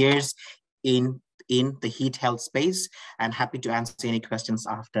 15 years in the heat health space, and happy to answer any questions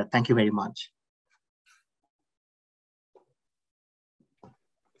after. Thank you very much.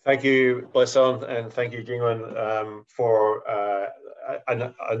 Thank you, Blesson, and thank you, Jingwen, for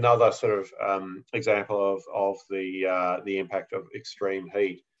another sort of example of the impact of extreme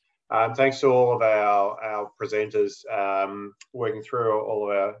heat. Thanks to all of our presenters working through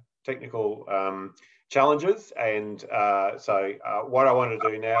all of our technical challenges. And so what I want to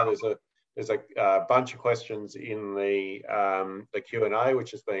do now, there's a bunch of questions in the Q&A,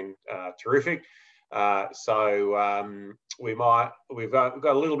 which has been terrific. So we've got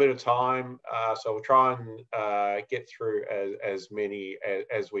a little bit of time, so we'll try and get through as many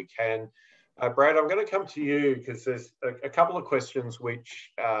as we can. Brad, I'm going to come to you because there's a couple of questions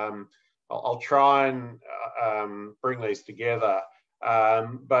which I'll try and bring these together.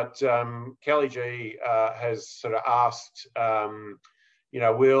 But Kelly G has sort of asked, you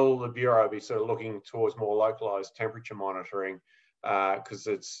know, will the Bureau be sort of looking towards more localised temperature monitoring, because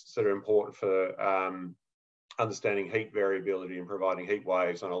it's sort of important for understanding heat variability and providing heat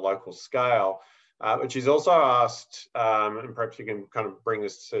waves on a local scale. But she's also asked, and perhaps you can kind of bring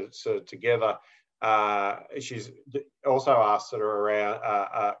this sort of together, she's also asked sort of around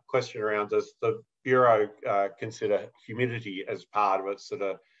a question around, does the Bureau consider humidity as part of its sort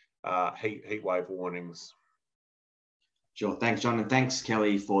of heat wave warnings? Sure, thanks, John, and thanks,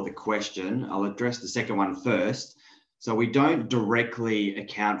 Kelly, for the question. I'll address the second one first. So we don't directly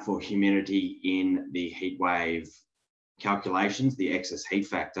account for humidity in the heat wave calculations, the excess heat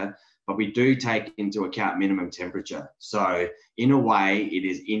factor, but we do take into account minimum temperature. So in a way, it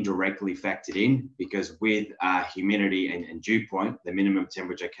is indirectly factored in, because with humidity and dew point, the minimum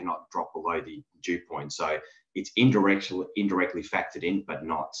temperature cannot drop below the dew point. So it's indirectly factored in, but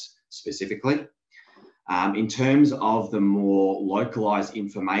not specifically. In terms of the more localized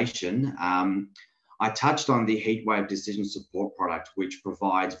information, I touched on the Heatwave Decision Support product, which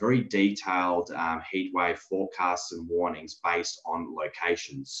provides very detailed heatwave forecasts and warnings based on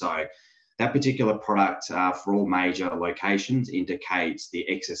locations. So that particular product for all major locations indicates the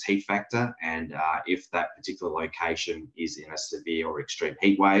excess heat factor and if that particular location is in a severe or extreme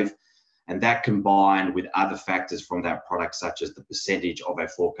heat wave. And that combined with other factors from that product, such as the percentage of a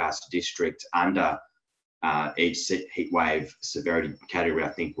forecast district under each heat wave severity category, I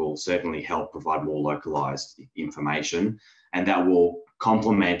think will certainly help provide more localized information. And that will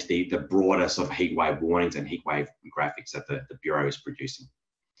complement the broader sort of heat wave warnings and heat wave graphics that the Bureau is producing.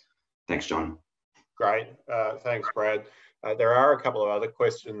 Thanks, John. Great. Thanks, Brad. There are a couple of other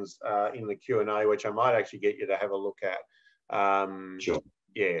questions in the Q&A, which I might actually get you to have a look at. Sure.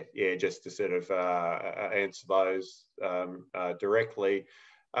 Yeah, just to sort of answer those directly.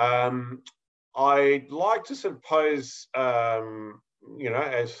 I'd like to sort of pose, you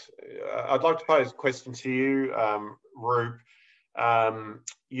know, I'd like to pose a question to you, Roop.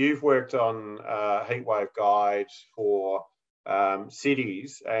 You've worked on Heatwave Guide for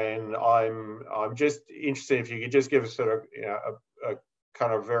cities, and I'm just interested if you could just give us sort of, you know, a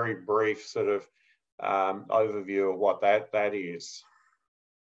kind of very brief sort of overview of what that is.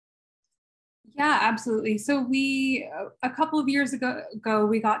 Yeah, absolutely. So we, a couple of years ago,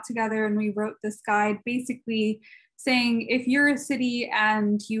 we got together and we wrote this guide basically saying, if you're a city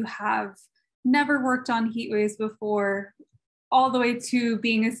and you have never worked on heat waves before, all the way to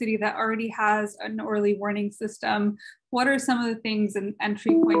being a city that already has an early warning system, what are some of the things and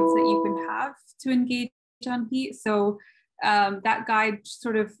entry points that you can have to engage on heat? So that guide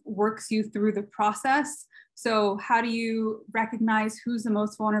sort of works you through the process. So how do you recognize who's the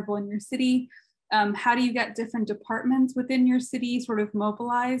most vulnerable in your city? How do you get different departments within your city sort of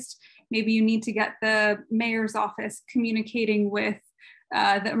mobilized? Maybe you need to get the mayor's office communicating with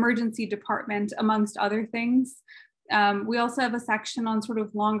the emergency department, amongst other things. We also have a section on sort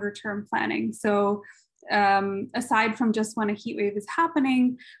of longer term planning. So aside from just when a heat wave is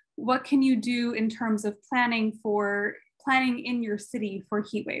happening, what can you do in terms of planning in your city for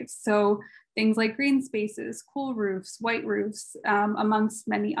heat waves? So things like green spaces, cool roofs, white roofs, amongst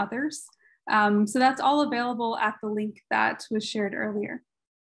many others. So that's all available at the link that was shared earlier.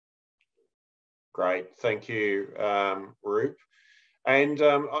 Great, thank you, Roop. And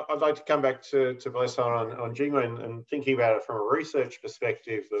I'd like to come back to Bless on Jingwen and thinking about it from a research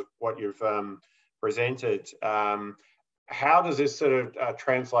perspective of what you've presented. How does this sort of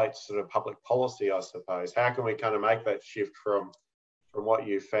translate to sort of public policy, I suppose? How can we kind of make that shift from what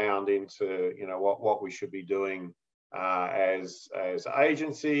you found into, you know, what we should be doing as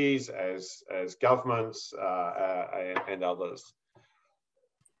agencies, as governments, and others?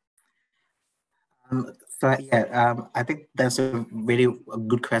 I think that's a very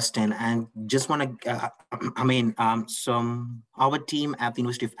good question, and just want to, our team at the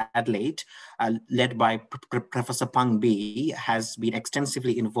University of Adelaide, led by Professor Pang B, has been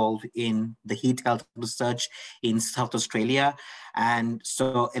extensively involved in the heat health research in South Australia, and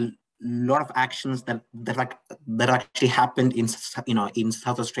so a lot of actions that actually happened in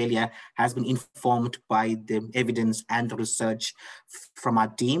South Australia has been informed by the evidence and the research from our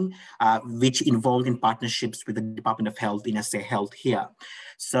team, which involved in partnerships with the Department of Health in SA Health here.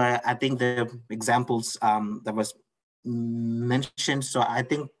 So I think the examples that was mentioned. So I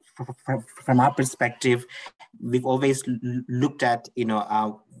think from our perspective, we've always looked at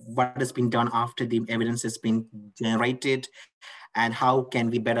what has been done after the evidence has been generated, and how can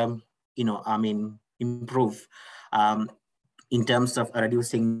we better improve in terms of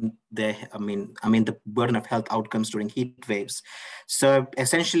reducing the burden of health outcomes during heat waves. So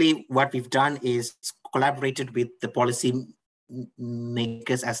essentially what we've done is collaborated with the policy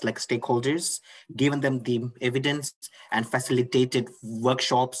makers as like stakeholders, given them the evidence and facilitated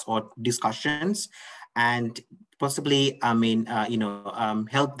workshops or discussions, and possibly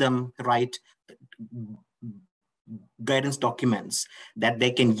help them write guidance documents that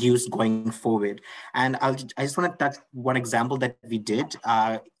they can use going forward. And I just want to touch one example that we did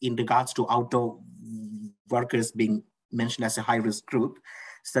in regards to outdoor workers being mentioned as a high-risk group.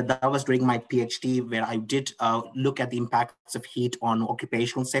 So that was during my PhD, where I did look at the impacts of heat on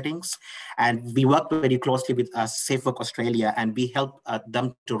occupational settings. And we worked very closely with Safe Work Australia, and we helped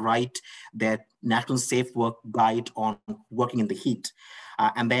them to write their National Safe Work Guide on working in the heat.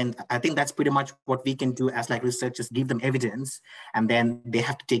 And then I think that's pretty much what we can do as like researchers, give them evidence, and then they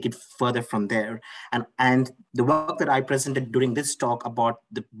have to take it further from there. And the work that I presented during this talk about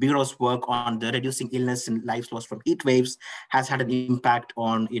the Bureau's work on the reducing illness and lives lost from heat waves has had an impact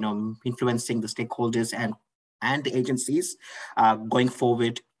on, influencing the stakeholders and the agencies going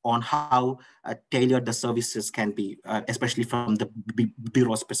forward on how tailored the services can be, especially from the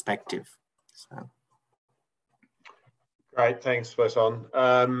Bureau's perspective. So. Great, thanks, Wesson.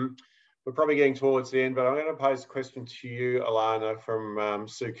 We're probably getting towards the end, but I'm going to pose a question to you, Alana, from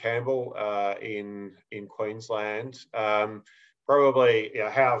Sue Campbell in Queensland. probably,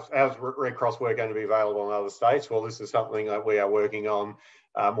 how's Red Cross work going to be available in other states? Well, this is something that we are working on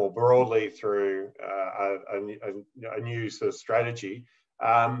more broadly through a new sort of strategy.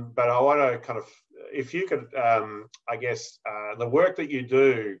 But I want to kind of, if you could, I guess, the work that you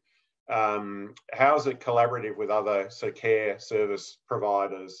do, how is it collaborative with other sort of care service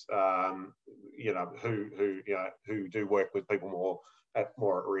providers, who do work with people more at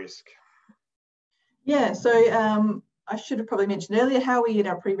risk? Yeah, so I should have probably mentioned earlier how we get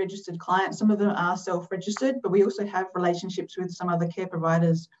our pre-registered clients. Some of them are self-registered, but we also have relationships with some other care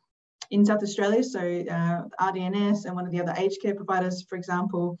providers in South Australia. So RDNS and one of the other aged care providers, for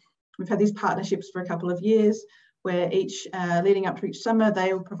example, we've had these partnerships for a couple of years where each, leading up to each summer,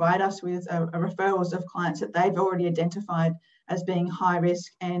 they will provide us with referrals of clients that they've already identified as being high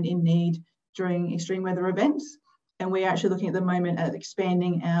risk and in need during extreme weather events. And we're actually looking at the moment at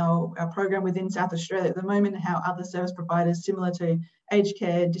expanding our program within South Australia at the moment, how other service providers similar to aged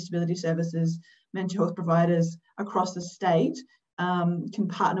care, disability services, mental health providers across the state can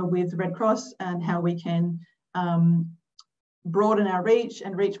partner with the Red Cross, and how we can broaden our reach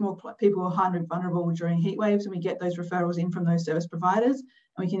and reach more people who are highly vulnerable during heat waves. And we get those referrals in from those service providers,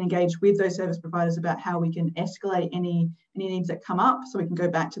 and we can engage with those service providers about how we can escalate any needs that come up. So we can go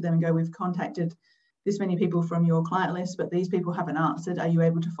back to them and go, we've contacted this many people from your client list, but these people haven't answered. Are you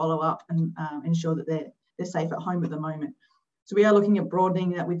able to follow up and ensure that they're safe at home at the moment? So we are looking at broadening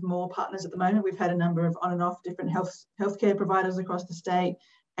that with more partners at the moment. We've had a number of on and off different healthcare providers across the state,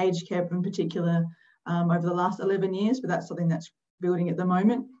 aged care in particular, over the last 11 years, but that's something that's building at the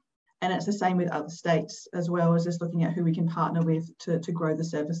moment. And it's the same with other states, as well as just looking at who we can partner with to grow the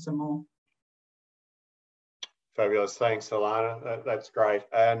service some more. Fabulous. Thanks, Alana. That's great.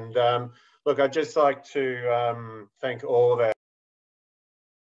 And look, I'd just like to thank all of our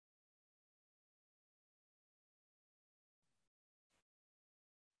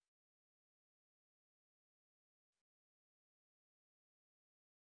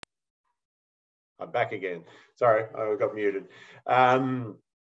I'm back again. Sorry, I got muted,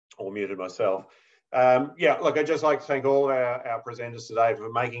 or muted myself. Yeah, look, I'd just like to thank all of our presenters today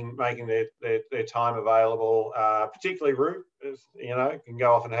for making their time available, particularly Roop, can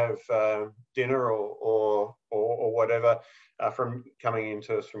go off and have dinner or whatever from coming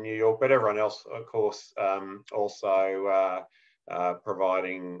into us from New York, but everyone else, of course, also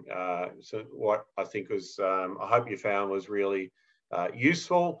providing what I think was, I hope you found was really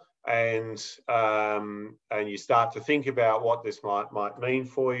useful. And you start to think about what this might mean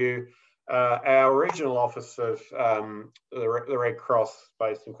for you. Our regional office of the Red Cross,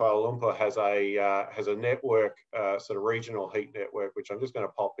 based in Kuala Lumpur, has a network, sort of regional heat network, which I'm just going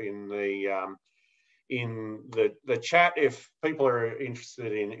to pop in the chat if people are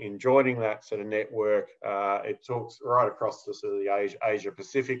interested in joining that sort of network. It talks right across the sort of the Asia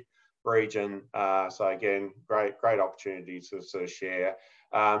Pacific region. So again, great opportunity to sort of share.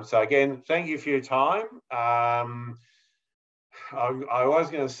 So again, thank you for your time. I was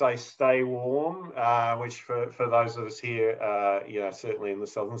going to say stay warm, which for those of us here, certainly in the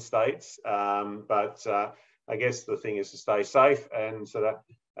southern states. But I guess the thing is to stay safe, and sort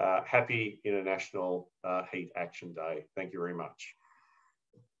of happy International Heat Action Day. Thank you very much.